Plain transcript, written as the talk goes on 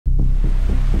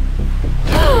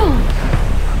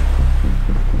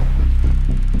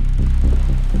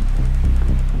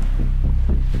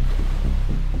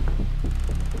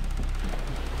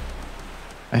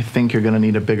think you're gonna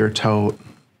need a bigger tote.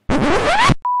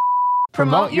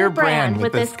 Promote your brand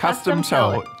with this custom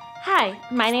tote. Hi,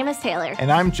 my name is Taylor.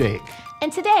 And I'm Jake.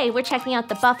 And today we're checking out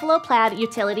the Buffalo Plaid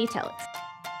utility tote.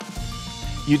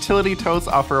 Utility totes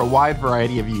offer a wide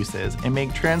variety of uses and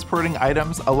make transporting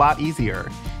items a lot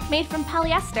easier. Made from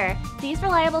polyester, these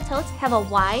reliable totes have a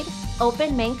wide,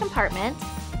 open main compartment,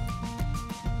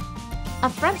 a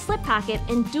front slip pocket,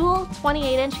 and dual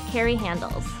 28-inch carry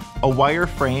handles. A wire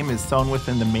frame is sewn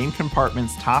within the main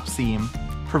compartment's top seam,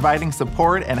 providing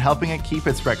support and helping it keep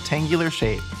its rectangular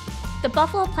shape. The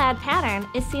Buffalo Plaid pattern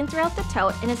is seen throughout the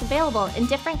tote and is available in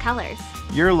different colors.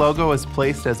 Your logo is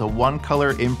placed as a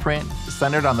one-color imprint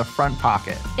centered on the front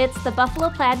pocket. It's the Buffalo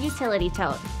Plaid utility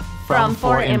tote From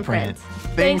 4imprint.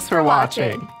 Thanks for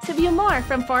watching. To view more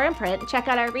from 4imprint, check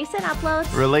out our recent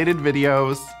uploads, Related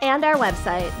videos, and our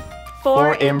website,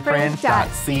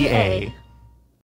 4imprint.ca.